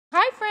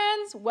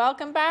friends,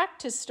 welcome back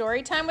to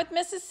Storytime with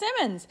Mrs.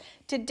 Simmons.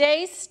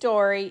 Today's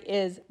story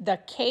is The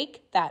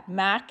Cake That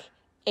Mack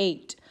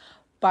Ate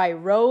by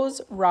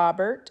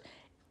Robart,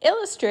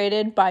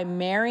 illustrated by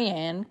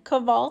Maryann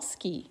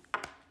Kovalski.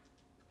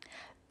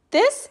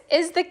 This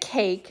is the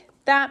cake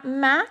that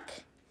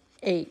Mack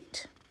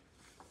ate.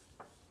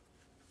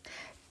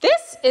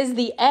 This is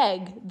the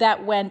egg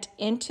that went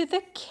into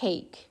the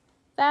cake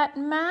that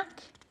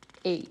Mack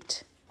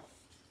ate.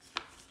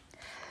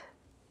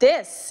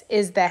 This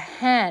is the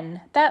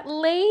hen that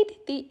laid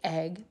the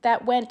egg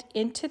that went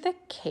into the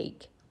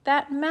cake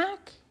that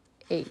Mack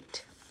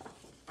ate.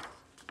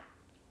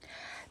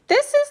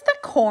 This is the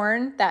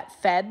corn that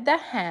fed the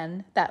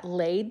hen that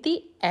laid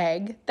the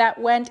egg that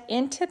went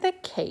into the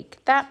cake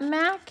that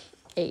Mack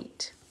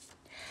ate.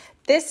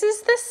 This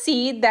is the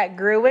seed that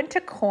grew into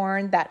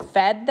corn that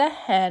fed the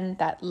hen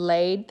that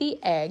laid the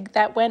egg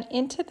that went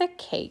into the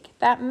cake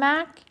that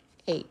Mack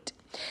ate.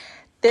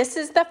 This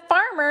is the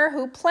farmer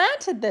who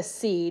planted the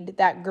seed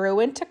that grew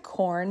into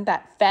corn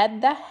that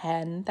fed the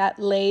hen that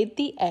laid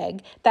the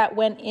egg that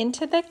went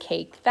into the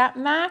cake that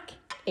Mack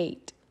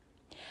ate.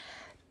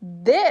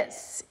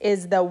 This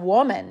is the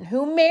woman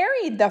who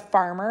married the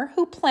farmer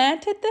who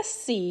planted the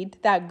seed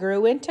that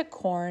grew into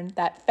corn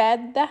that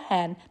fed the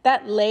hen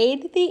that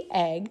laid the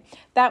egg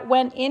that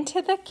went into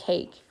the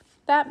cake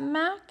that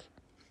Mack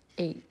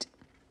ate.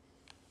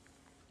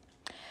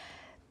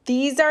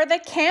 These are the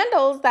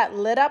candles that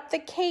lit up the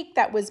cake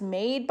that was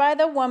made by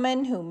the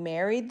woman who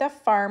married the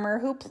farmer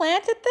who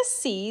planted the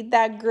seed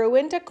that grew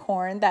into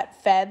corn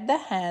that fed the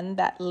hen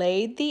that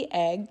laid the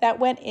egg that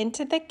went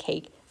into the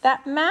cake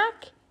that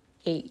Mack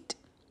ate.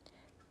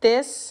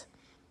 This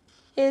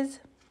is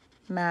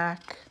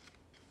Mack.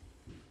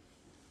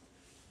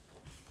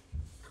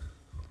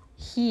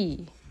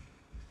 He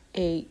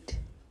ate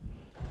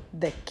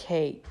the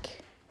cake.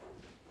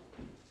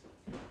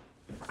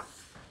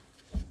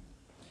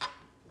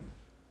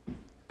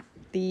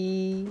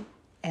 The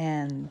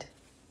end.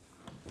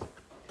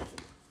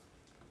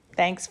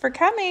 Thanks for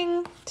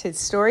coming to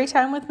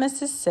Storytime with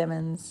Mrs.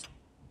 Simmons.